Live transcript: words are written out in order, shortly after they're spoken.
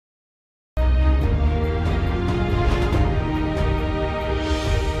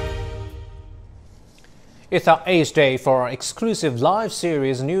It's our 8th day for our exclusive live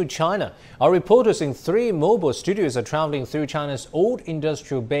series, New China. Our reporters in 3 mobile studios are traveling through China's old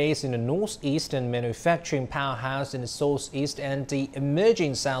industrial base in the northeastern manufacturing powerhouse in the southeast and the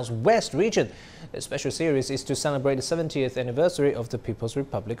emerging southwest region. The special series is to celebrate the 70th anniversary of the People's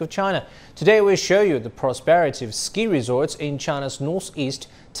Republic of China. Today we show you the prosperity of ski resorts in China's northeast.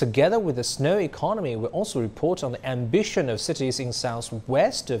 Together with the snow economy, we also report on the ambition of cities in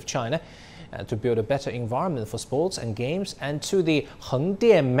southwest of China to build a better environment for sports and games, and to the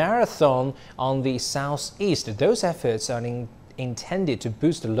Hengdian Marathon on the southeast. Those efforts are intended to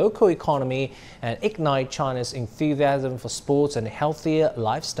boost the local economy and ignite China's enthusiasm for sports and a healthier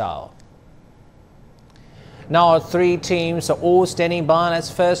lifestyle. Now our 3 teams are all standing by.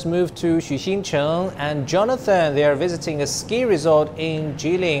 Let's first move to Xu Xingcheng and Jonathan. They are visiting a ski resort in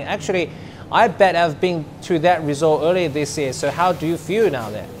Jilin. Actually, I bet I've been to that resort earlier this year. So how do you feel now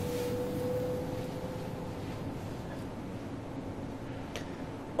there?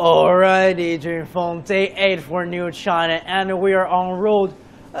 Alrighty, Junfeng, day 8 for New China, and we are on road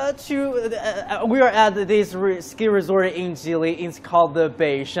we are at this ski resort in Jilin. It's called the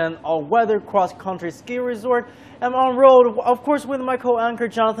Beijing all-weather cross-country ski resort. I'm on road, of course, with my co-anchor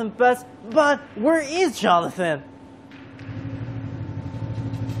Jonathan Best. But where is Jonathan?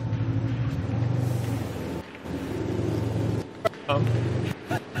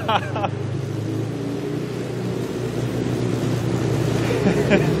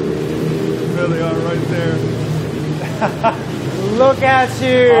 Really are right there. Look at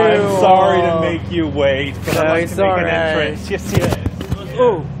you! I'm sorry to make you wait, but I'd like to make an entrance. Yes.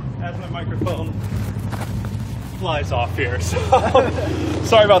 Oh. As my microphone flies off here, so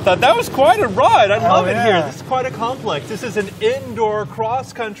sorry about that. That was quite a ride. I love it here. This is quite a complex. This is an indoor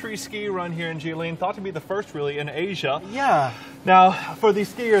cross-country ski run here in Jilin, thought to be the first really in Asia. Yeah. Now, for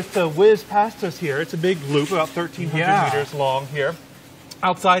these skiers to whiz past us here, it's a big loop, about 1,300 meters long here.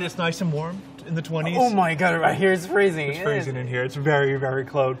 Outside, it's nice and warm. In the 20s. Oh my god, right here it's freezing. It's freezing in here. It's very, very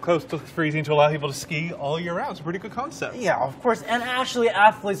close to freezing to allow people to ski all year round. It's a pretty good concept. Yeah, of course. And actually,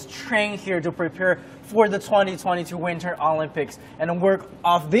 athletes train here to prepare for the 2022 Winter Olympics. And work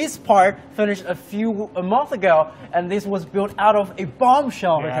of this part finished a month ago, and this was built out of a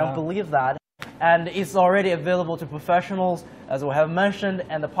bombshell. I can't believe that. And it's already available to professionals, as we have mentioned,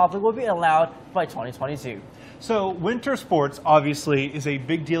 and the public will be allowed by 2022. So winter sports obviously is a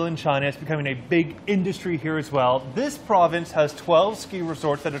big deal in China. It's becoming a big industry here as well. This province has 12 ski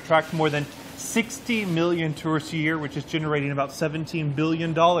resorts that attract more than 60 million tourists a year, which is generating about $17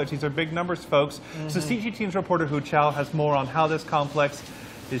 billion. These are big numbers, folks. So CGTN's reporter Hu Chao has more on how this complex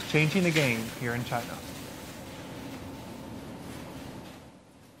is changing the game here in China.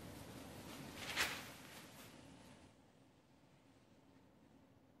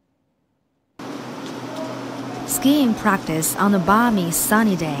 Skiing practice on a balmy,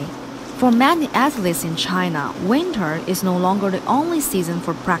 sunny day. For many athletes in China, winter is no longer the only season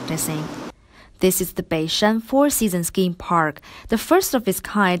for practicing. This is the Beijing 4-season skiing park, the first of its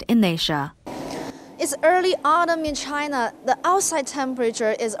kind in Asia. It's early autumn in China. The outside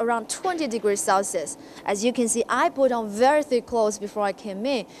temperature is around 20 degrees Celsius. As you can see, I put on very thick clothes before I came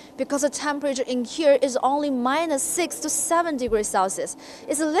in because the temperature in here is only -6 to 7 degrees Celsius.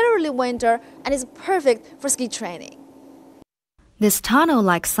 It's literally winter and it's perfect for ski training. This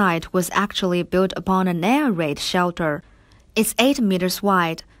tunnel-like site was actually built upon an air raid shelter. It's 8 meters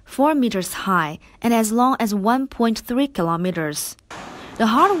wide, 4 meters high, and as long as 1.3 kilometers. The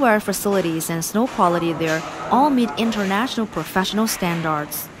hardware facilities and snow quality there all meet international professional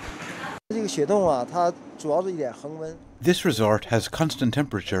standards. This resort has constant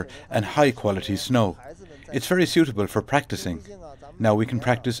temperature and high-quality snow. It's very suitable for practicing. Now we can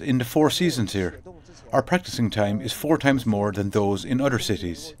practice in the 4 seasons here. Our practicing time is 4 times more than those in other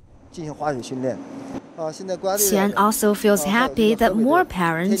cities. Xian also feels happy that more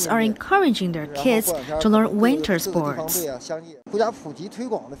parents are encouraging their kids to learn winter sports.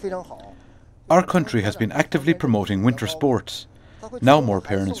 Our country has been actively promoting winter sports. Now more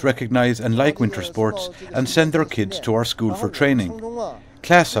parents recognize and like winter sports and send their kids to our school for training.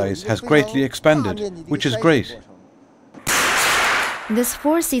 Class size has greatly expanded, which is great. This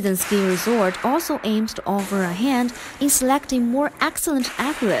 4-season ski resort also aims to offer a hand in selecting more excellent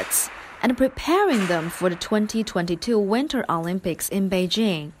athletes and preparing them for the 2022 Winter Olympics in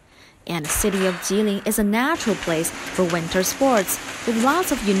Beijing. And the city of Jilin is a natural place for winter sports with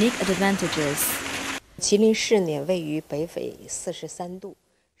lots of unique advantages.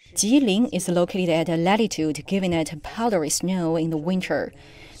 Jilin is located at a latitude giving it powdery snow in the winter.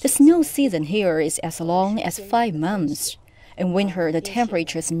 The snow season here is as long as 5 months. In winter, the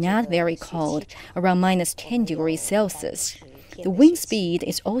temperature is not very cold, around -10 degrees Celsius. The wind speed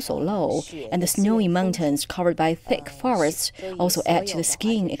is also low, and the snowy mountains covered by thick forests also add to the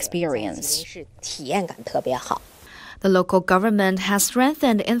skiing experience. The local government has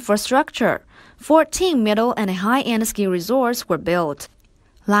strengthened infrastructure. 14 middle and high-end ski resorts were built.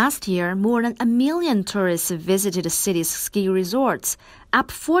 Last year, more than 1 million tourists visited the city's ski resorts, up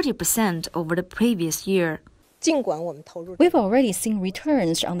 40% over the previous year. We've already seen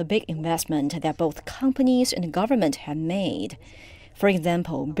returns on the big investment that both companies and the government have made. For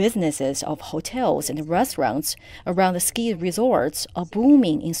example, businesses of hotels and restaurants around the ski resorts are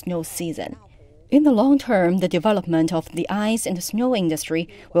booming in snow season. In the long term, the development of the ice and snow industry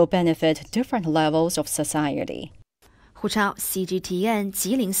will benefit different levels of society. Hu Chao, CGTN,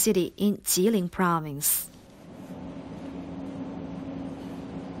 Jilin City in Jilin Province.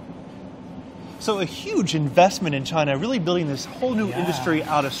 So a huge investment in China, really building this whole new industry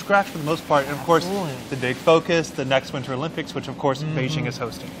out of scratch for the most part. And of course, the big focus, the next Winter Olympics, which of course Beijing is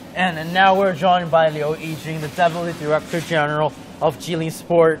hosting. And now we're joined by Liu Yijing, the Deputy Director General of Jilin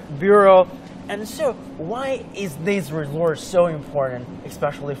Sport Bureau. And so, why is this resort so important,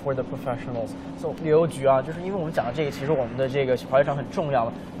 especially for the professionals? So, 旅游局啊，就是因为我们讲的这个，其实我们的这个滑雪场很重要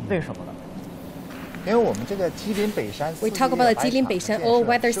了，为什么呢？ We talk about the Jilin Beishan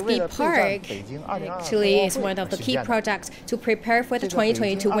all-weather ski park. Actually, it's one of the key projects to prepare for the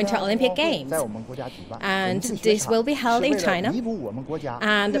 2022 Winter Olympic Games. And this will be held in China.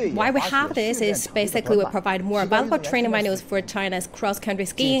 And why we have this is basically we provide more valuable training venues for China's cross-country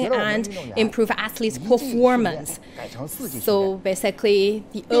skiing and improve athletes' performance. So basically,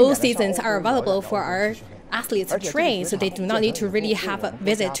 the all seasons are available for our athletes to train, so they do not need to really have a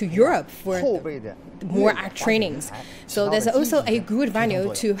visit to Europe for more trainings. So there's also a good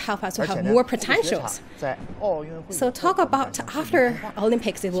venue to help us to have more potentials. So talk about after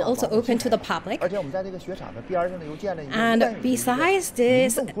Olympics, it will also open to the public. And besides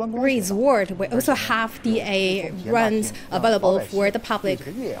this resort, we also have the runs available for the public.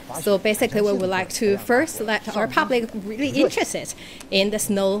 So basically, we would like to first let our public really interested in the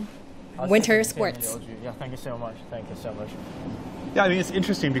snow winter sports. Yeah, thank you so much. Thank you so much. Yeah, I mean, it's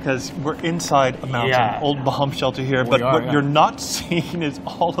interesting because we're inside a mountain, old bomb shelter here, but what you're not seeing is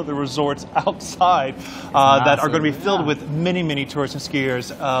all of the resorts outside that are going to be filled with many, many tourists and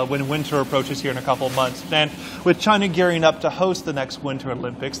skiers when winter approaches here in a couple of months. And with China gearing up to host the next Winter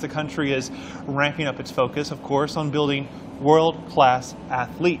Olympics, the country is ramping up its focus, of course, on building world-class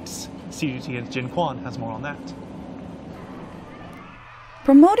athletes. CGTN's Jin Quan has more on that.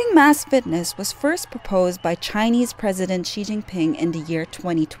 Promoting mass fitness was first proposed by Chinese President Xi Jinping in the year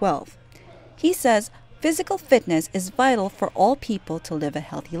 2012. He says physical fitness is vital for all people to live a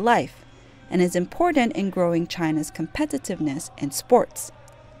healthy life and is important in growing China's competitiveness in sports.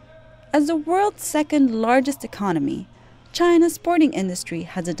 As the world's second largest economy, China's sporting industry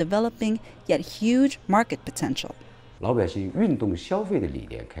has a developing yet huge market potential. 老百姓运动消费的理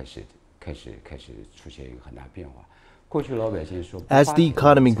念开始出现一个很大变化。 As the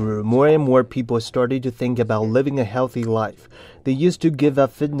economy grew, more and more people started to think about living a healthy life. They used to give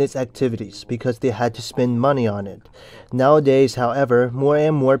up fitness activities because they had to spend money on it. Nowadays, however, more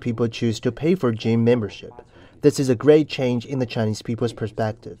and more people choose to pay for gym membership. This is a great change in the Chinese people's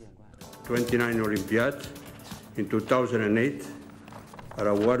perspective. 29 Olympiads in 2008 are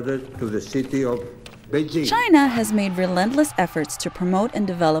awarded to the city of Beijing. China has made relentless efforts to promote and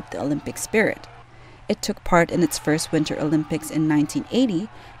develop the Olympic spirit. It took part in its first Winter Olympics in 1980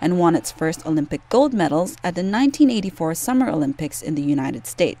 and won its first Olympic gold medals at the 1984 Summer Olympics in the United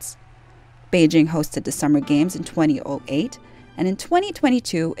States. Beijing hosted the Summer Games in 2008, and in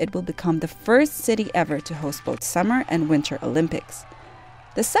 2022 it will become the first city ever to host both Summer and Winter Olympics.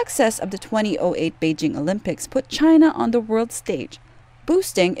 The success of the 2008 Beijing Olympics put China on the world stage,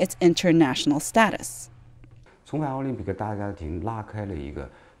 boosting its international status. 从奥林匹克大家庭拉开了一个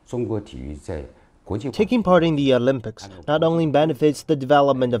中国体育在 Taking part in the Olympics not only benefits the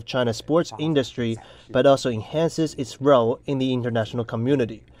development of China's sports industry, but also enhances its role in the international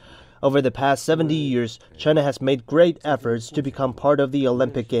community. Over the past 70 years, China has made great efforts to become part of the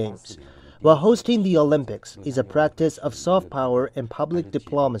Olympic Games. While hosting the Olympics is a practice of soft power and public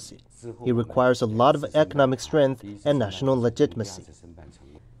diplomacy, it requires a lot of economic strength and national legitimacy.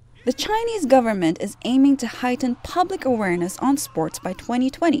 The Chinese government is aiming to heighten public awareness on sports by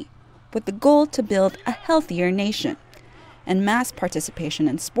 2020. With the goal to build a healthier nation. And mass participation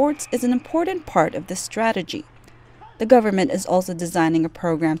in sports is an important part of this strategy. The government is also designing a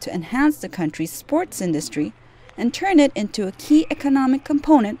program to enhance the country's sports industry and turn it into a key economic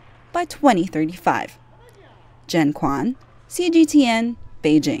component by 2035. Jen Quan, CGTN,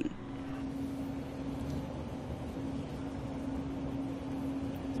 Beijing.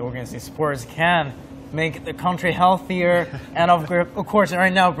 So we're going to see sports can make the country healthier, and of course,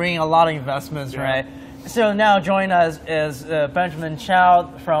 right now bringing a lot of investments, right? So now join us is Benjamin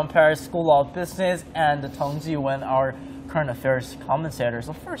Chow from Paris School of Business and Teng Jiwen, our current affairs commentator.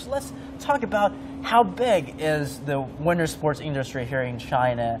 So first, let's talk about how big is the winter sports industry here in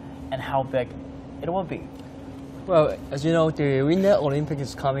China and how big it will be. Well, as you know, the Winter Olympics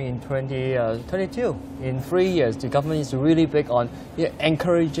is coming in 2022. In 3 years, the government is really big on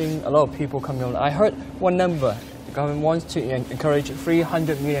encouraging a lot of people coming on. I heard one number. The government wants to encourage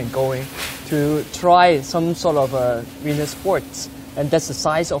 300 million going to try some sort of winter sports, and that's the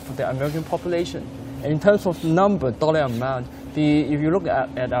size of the American population. And in terms of number, dollar amount, if you look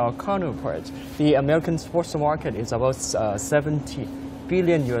at our counterparts, the American sports market is about 70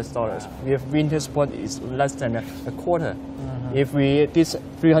 billion US dollars. If winter sport is less than a quarter. If these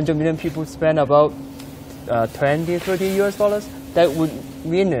 300 million people spend about 20, 30 US dollars, that would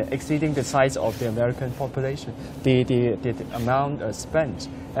mean exceeding the size of the American population, the amount spent,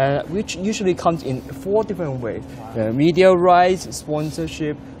 which usually comes in 4 different ways: media rights,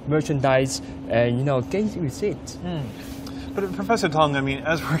 sponsorship, merchandise, and games receipts. But Professor Tong, I mean,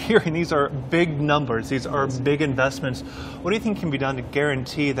 as we're hearing, these are big numbers, these are big investments. What do you think can be done to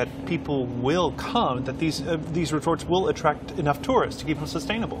guarantee that people will come, that these resorts will attract enough tourists to keep them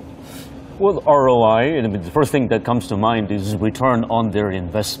sustainable? Well, ROI, the first thing that comes to mind is return on their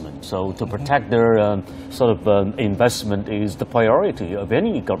investment. So to protect their investment is the priority of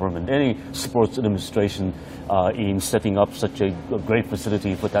any government, any sports administration in setting up such a great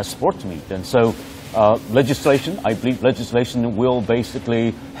facility for that sports meet. And so legislation, I believe legislation will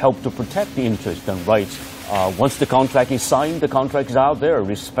basically help to protect the interests and rights. Once the contract is signed, the contract is out there.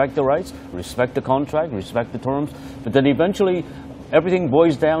 Respect the rights, respect the contract, respect the terms. But then eventually, everything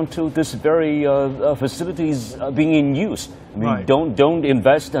boils down to this very facilities being in use. I mean, don't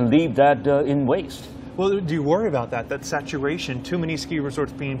invest and leave that in waste. Well, do you worry about that saturation, too many ski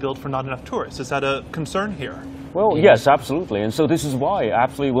resorts being built for not enough tourists? Is that a concern here? Well, yes, absolutely. And so this is why,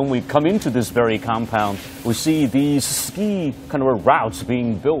 actually, when we come into this very compound, we see these ski kind of routes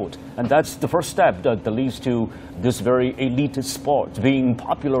being built. And that's the first step that leads to this very elite sport being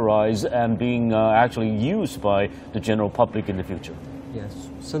popularized and being actually used by the general public in the future. Yes.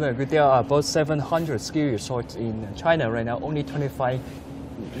 So there are about 700 ski resorts in China right now, only 25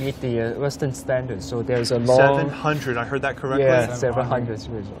 meet the Western standards. So there's a long... 700, I heard that correctly? Yeah, 700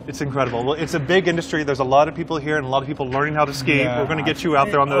 resorts. It's incredible. Well, it's a big industry. There's a lot of people here and a lot of people learning how to ski. Yeah. We're going to get you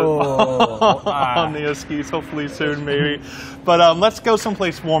out there on the on the skis hopefully soon, maybe. But let's go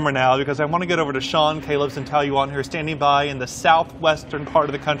someplace warmer now, because I want to get over to Sean, Caleb's, and Taoyuan here standing by in the southwestern part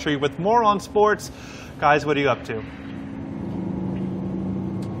of the country with more on sports. Guys, what are you up to?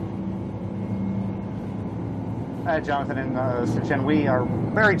 Jonathan and Suchen, we are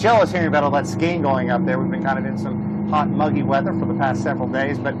very jealous hearing about all that skiing going up there. We've been kind of in some hot, muggy weather for the past several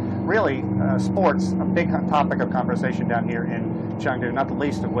days, but really, sports, a big topic of conversation down here in Chengdu, not the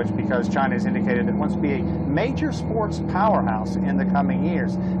least of which because China has indicated it wants to be a major sports powerhouse in the coming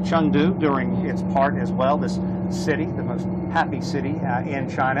years. Chengdu, doing its part as well, this city, the most happy city in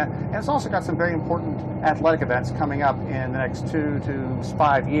China, and it's also got some very important athletic events coming up in the next 2 to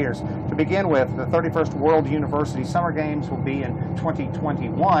 5 years. To begin with, the 31st World University Summer Games will be in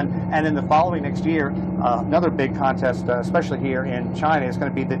 2021, and in the following next year, another big contest, especially here in China, is going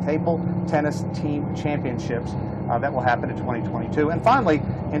to be the Table Tennis Team Championships. That will happen in 2022. And finally,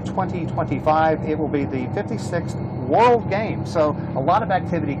 in 2025, it will be the 56th World Games. So a lot of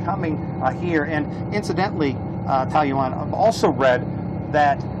activity coming here. And incidentally, Taoyuan, I've also read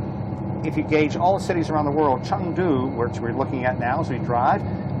that if you gauge all the cities around the world, Chengdu, which we're looking at now as we drive,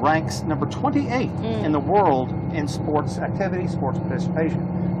 ranks number 28 in the world in sports activity, sports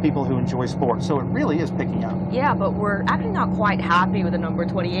participation. People who enjoy sports. So it really is picking up. Yeah, but we're actually not quite happy with the number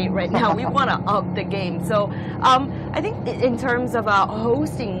 28 right now. We want to up the game. So I think in terms of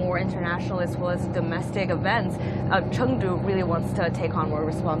hosting more international as well as domestic events, Chengdu really wants to take on more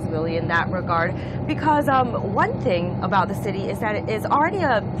responsibility in that regard, because one thing about the city is that it is already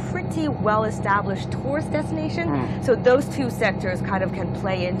a pretty well-established tourist destination. So those two sectors kind of can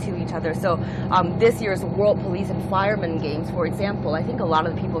play into each other. So this year's World Police and Firemen Games, for example, I think a lot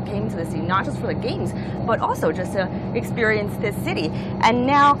of the people came to the city not just for the games, but also just to experience this city. And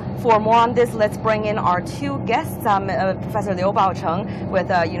now For more on this, let's bring in our two guests, Professor Liu Baocheng with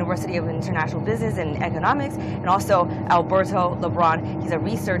University of International Business and Economics, and also Alberto Lebron. He's a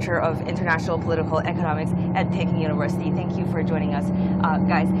researcher of international political economics at Peking University. Thank you for joining us,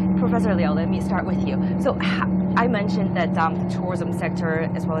 guys. Professor Liu, let me start with you. So I mentioned that the tourism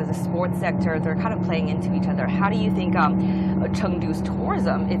sector as well as the sports sector, they're kind of playing into each other. How do you think Chengdu's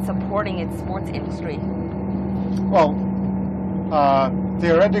tourism is supporting its sports industry? Well,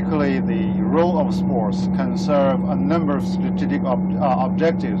 theoretically, the role of sports can serve a number of strategic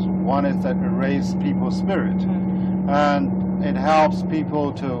objectives. One is that it raises people's spirit, and it helps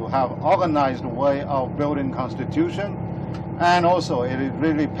people to have organized way of building constitution, and also it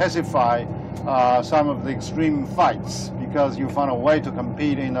really pacify some of the extreme fights because you find a way to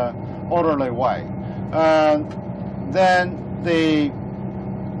compete in an orderly way. Then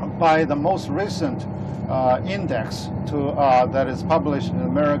by the most recent index that is published in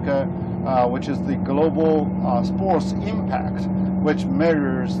America, which is the Global Sports Impact, which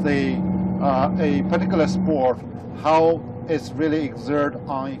measures a particular sport, how it's really exert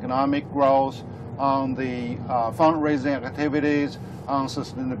on economic growth, on the fundraising activities, on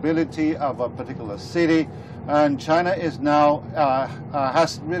sustainability of a particular city. And China is now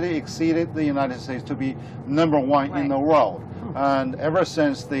has really exceeded the United States to be #1 in the world. And ever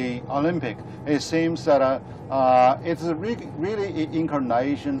since the Olympic, it seems that it's really an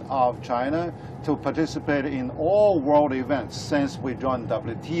incarnation of China to participate in all world events since we joined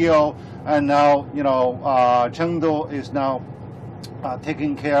WTO. And now, Chengdu is now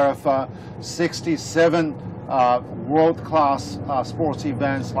taking care of 67 world-class sports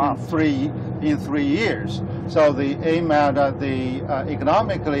events in three years. So the aim at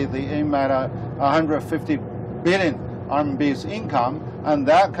economically, the aim at 150 billion RMB's income, and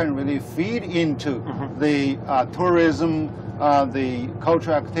that can really feed into the tourism, the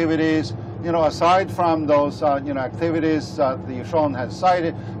cultural activities. Aside from those activities that Sean has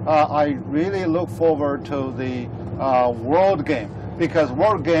cited, I really look forward to the World Game, because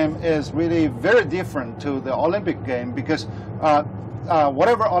World Game is really very different to the Olympic game, because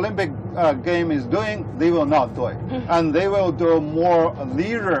whatever Olympic game is doing, they will not do it. And they will do more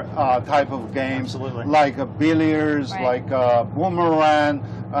leisure type of games, like billiards, like boomerang,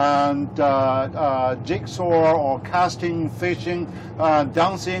 and jigsaw or casting, fishing,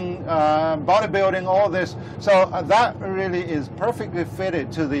 dancing, bodybuilding, all this. So that really is perfectly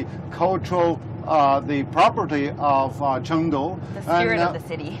fitted to the cultural the property of Chengdu. The spirit of the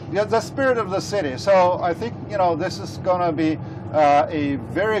city. Yeah, the spirit of the city. So I think, this is going to be a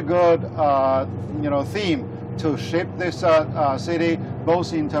very good, theme to shape this city,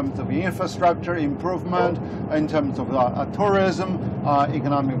 both in terms of infrastructure improvement, in terms of tourism,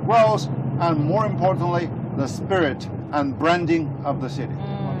 economic growth, and more importantly, the spirit and branding of the city.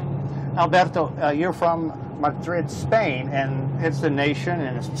 Alberto, you're from Madrid, Spain, and it's a nation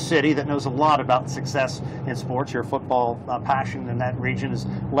and a city that knows a lot about success in sports. Your football passion in that region is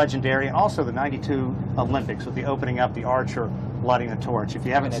legendary. And also the '92 Olympics with the opening up, the archer lighting the torch. If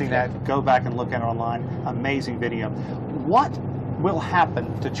you haven't seen that, go back and look at it online. Amazing video. What will happen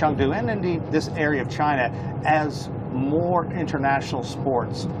to Chengdu and indeed this area of China as more international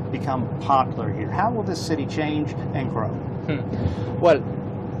sports become popular here? How will this city change and grow? Well,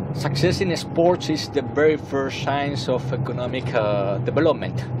 success in sports is the very first signs of economic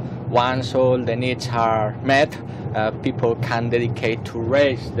development. Once all the needs are met, people can dedicate to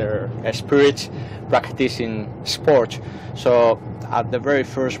raise their spirits practicing sports. So at the very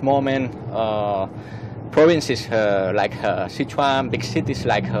first moment, provinces like Sichuan, big cities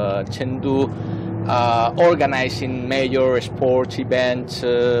like Chengdu, organizing major sports events,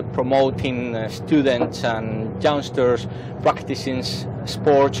 promoting students and youngsters practicing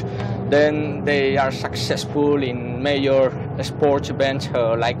sports. Then they are successful in major sports events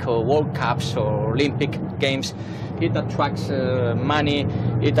like World Cups or Olympic Games. It attracts money,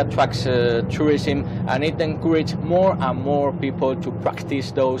 it attracts tourism, and it encourages more and more people to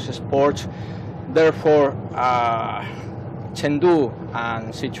practice those sports. Therefore, Chengdu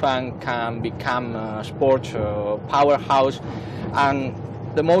and Sichuan can become a sports powerhouse, and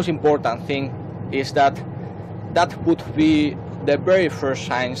the most important thing is that would be the very first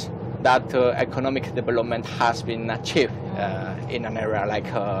signs that economic development has been achieved in an area like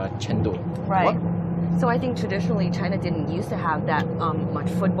Chengdu. Right. So I think traditionally China didn't used to have that much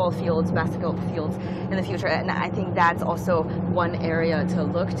football fields, basketball fields in the future, and I think that's also one area to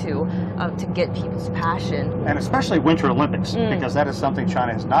look to get people's passion. And especially Winter Olympics, because that is something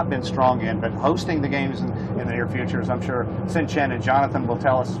China has not been strong in, but hosting the games in the near future, as I'm sure Sin Chen and Jonathan will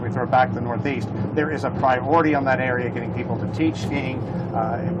tell us as we throw back to the Northeast, there is a priority on that area, getting people to teach skiing,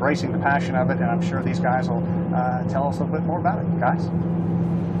 embracing the passion of it, and I'm sure these guys will tell us a little bit more about it. Guys?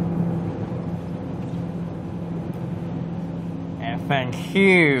 Thank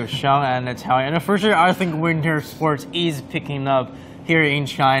you, Sean and Natalia. And for sure, I think winter sports is picking up here in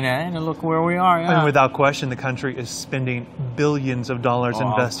China. And look where we are. Yeah. And without question, the country is spending billions of dollars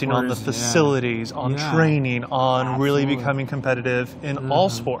investing on the facilities, on training, on really becoming competitive in all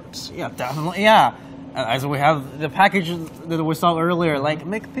sports. Yeah, definitely. Yeah. As we have the package that we saw earlier, like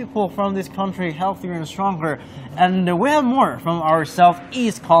make people from this country healthier and stronger. And we have more from our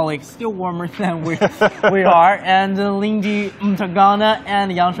Southeast colleagues, still warmer than we are. And Lindy Mtagana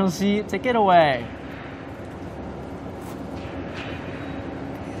and Yang Shengxi, take it away.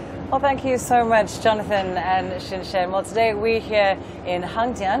 Well, thank you so much, Jonathan and Xinshen. Well, today we're here in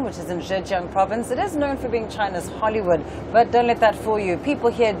Hangdian, which is in Zhejiang province. It is known for being China's Hollywood, but don't let that fool you. People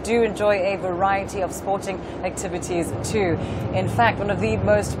here do enjoy a variety of sporting activities too. In fact, one of the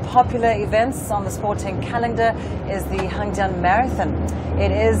most popular events on the sporting calendar is the Hangdian Marathon.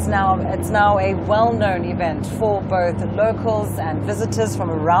 It's now a well-known event for both locals and visitors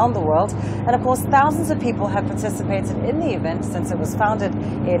from around the world. And of course, thousands of people have participated in the event since it was founded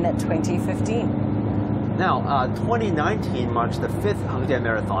in 2015. Now, 2019 marks the 5th Hangdian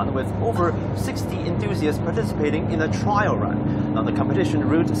Marathon with over 60 enthusiasts participating in a trial run. Now, the competition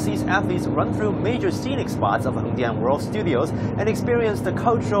route sees athletes run through major scenic spots of Hangdian World Studios and experience the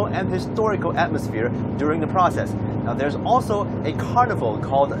cultural and historical atmosphere during the process. Now, there's also a carnival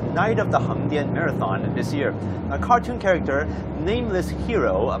called Night of the Hangdian Marathon this year. A cartoon character, Nameless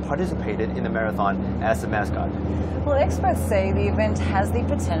Hero, participated in the marathon as a mascot. Well, experts say the event has the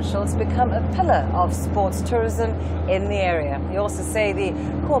potential to become a pillar of sports tourism in the area. They also say the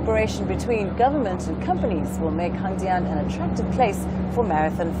cooperation between government and companies will make Hangdian an attractive place for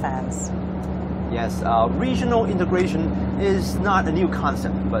marathon fans. Yes, regional integration is not a new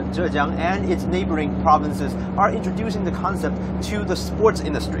concept, but Zhejiang and its neighboring provinces are introducing the concept to the sports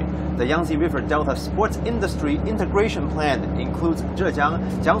industry. The Yangtze River Delta Sports Industry Integration Plan includes Zhejiang,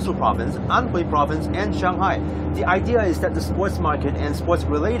 Jiangsu Province, Anhui Province, and Shanghai. The idea is that the sports market and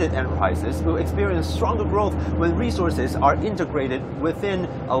sports-related enterprises will experience stronger growth when resources are integrated within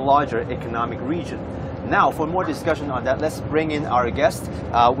a larger economic region. Now, for more discussion on that, let's bring in our guest.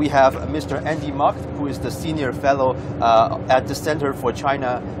 We have Mr. Andy Mok, who is the Senior Fellow at the Center for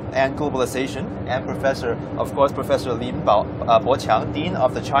China and Globalization, and Professor Lin Boqiang, Dean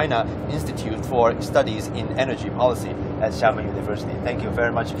of the China Institute for Studies in Energy Policy at Xiamen University. Thank you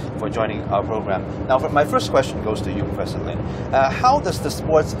very much for joining our program. Now, my first question goes to you, Professor Lin. How does the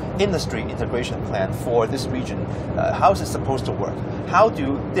sports industry integration plan for this region, how is it supposed to work? How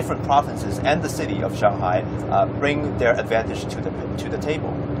do different provinces and the city of Shanghai bring their advantage to the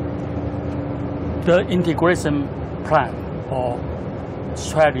table? The integration plan or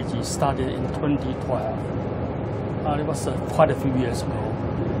strategy started in 2012. It was quite a few years ago.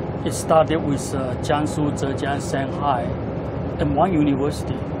 It started with Jiangsu, Zhejiang, Shanghai, and one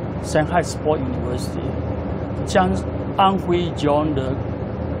university, Shanghai Sport University. Anhui joined the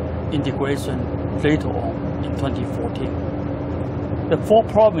integration later on in 2014. The 4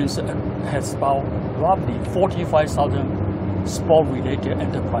 provinces has about roughly 45,000 sport-related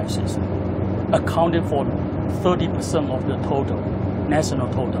enterprises, accounting for 30% of the total, national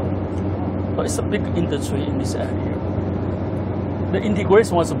total. So it's a big industry in this area. The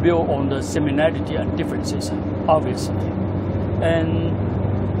integration was built on the similarity and differences, obviously. And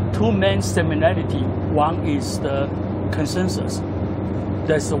 2 main similarity. One is the consensus.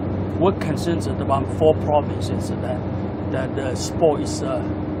 There's a work consensus among 4 provinces that the sport is a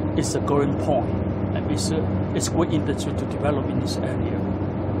growing point, and it's good industry to develop in this area.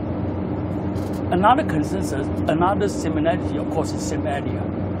 Another consensus, another similarity, of course, is same area,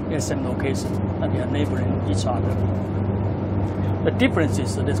 in same location, and they are neighboring each other. The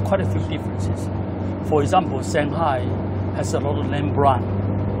differences, there's quite a few differences. For example, Shanghai has a lot of land brand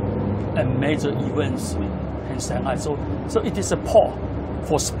and major events in Shanghai, so it is a port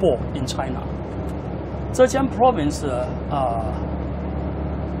for sport in China. Zhejiang province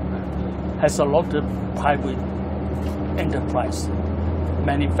has a lot of private enterprise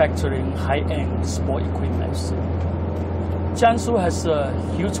manufacturing high-end sport equipment. Jiangsu has a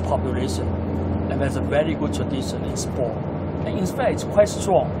huge population and has a very good tradition in sport. And in fact, it's quite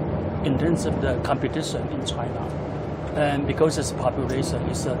strong intensive the competition in China, and because its population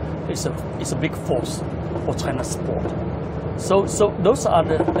is a big force for China's sport. So those are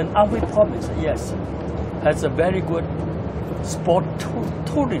and Anhui province, yes, has a very good sport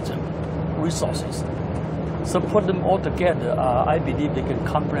tourism resources. So put them all together, I believe they can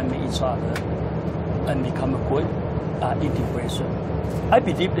complement each other and become a good integration. I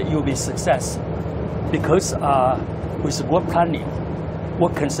believe that it will be success because with good planning,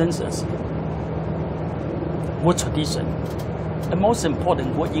 good consensus, good tradition, and most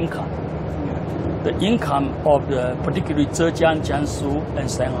important, good income. The income of particularly Zhejiang, Jiangsu, and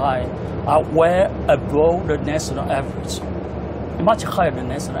Shanghai are well above the national average, much higher than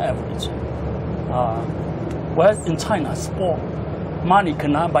national average. Whereas in China, sport, money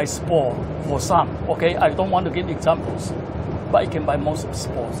cannot buy sport for some. Okay, I don't want to give examples, but it can buy most of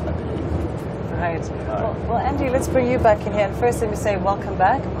sports, I believe. Right. Well, Andy, let's bring you back in here. And first, let me say welcome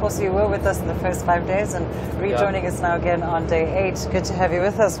back. Of course, you were with us in the first 5 days and rejoining us now again on day 8. Good to have you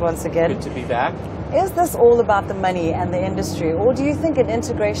with us once again. Good to be back. Is this all about the money and the industry, or do you think an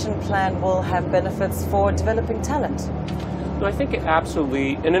integration plan will have benefits for developing talent? No, I think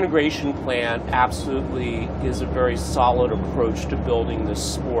an integration plan absolutely is a very solid approach to building the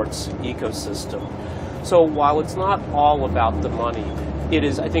sports ecosystem. So while it's not all about the money,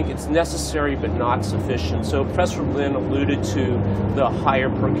 I think it's necessary but not sufficient. So Professor Lin alluded to the higher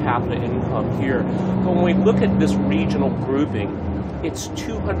per capita income here. But when we look at this regional grouping, it's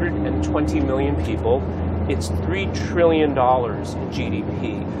 220 million people. It's $3 trillion in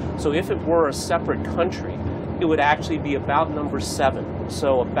GDP. So if it were a separate country, it would actually be about number 7.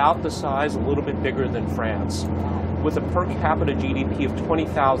 So about the size, a little bit bigger than France, with a per capita GDP of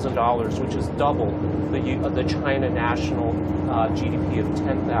 $20,000, which is double the China national GDP of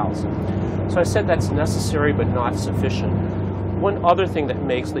 $10,000. So I said that's necessary but not sufficient. One other thing that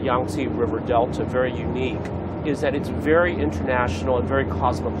makes the Yangtze River Delta very unique is that it's very international and very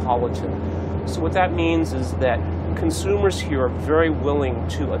cosmopolitan. So what that means is that consumers here are very willing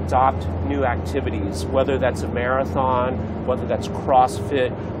to adopt new activities, whether that's a marathon, whether that's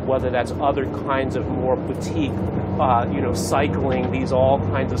CrossFit, whether that's other kinds of more boutique, cycling, these all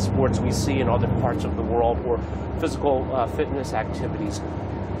kinds of sports we see in other parts of the world, or physical fitness activities.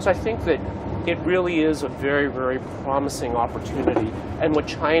 So I think that it really is a very, very promising opportunity. And what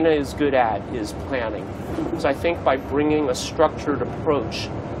China is good at is planning. So I think by bringing a structured approach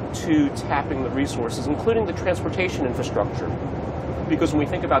to tapping the resources, including the transportation infrastructure, because when we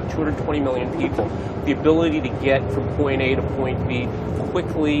think about 220 million people, the ability to get from point A to point B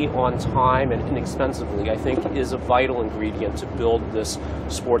quickly, on time, and inexpensively, I think is a vital ingredient to build this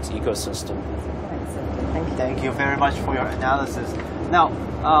sports ecosystem. Thank you very much for your analysis. Now,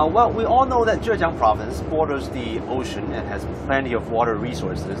 we all know that Zhejiang province borders the ocean and has plenty of water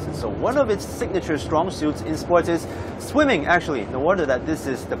resources. So one of its signature strong suits in sports is swimming, actually. No wonder that this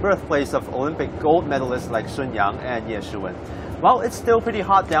is the birthplace of Olympic gold medalists like Sun Yang and Ye Shiwen. Well, it's still pretty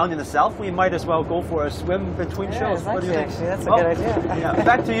hot down in the south. We might as well go for a swim between shows. What do you think? Actually, that's a good idea. Yeah,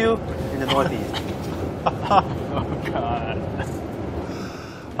 back to you in the northeast. Oh, God.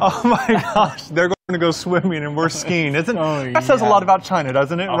 Oh, my gosh. They're going to go swimming and we're skiing. That says a lot about China,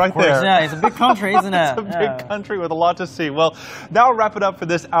 doesn't it? Right there. Yeah, it's a big country, isn't it? It's a big country with a lot to see. Well, that'll wrap it up for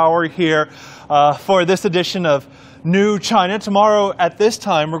this hour here for this edition of New China. Tomorrow at this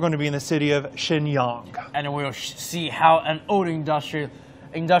time, we're going to be in the city of Shenyang. And we'll see how an old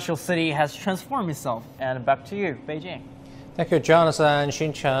industrial city has transformed itself. And back to you, Beijing. Thank you, Jonathan and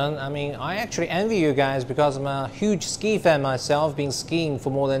Xinchen. I mean, I actually envy you guys because I'm a huge ski fan myself, been skiing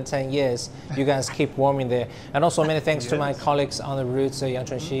for more than 10 years. You guys keep warming there. And also many thanks to my colleagues on the routes, Yang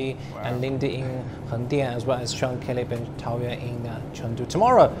Chunxi and Lindy in Hengdian, as well as Sean Caleb and Tao Yuan in Chengdu.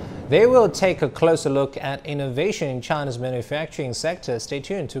 Tomorrow, they will take a closer look at innovation in China's manufacturing sector. Stay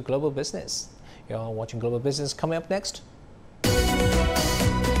tuned to Global Business. You're watching Global Business. Coming up next.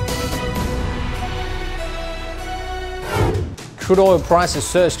 Crude oil prices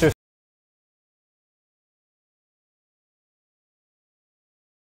surged to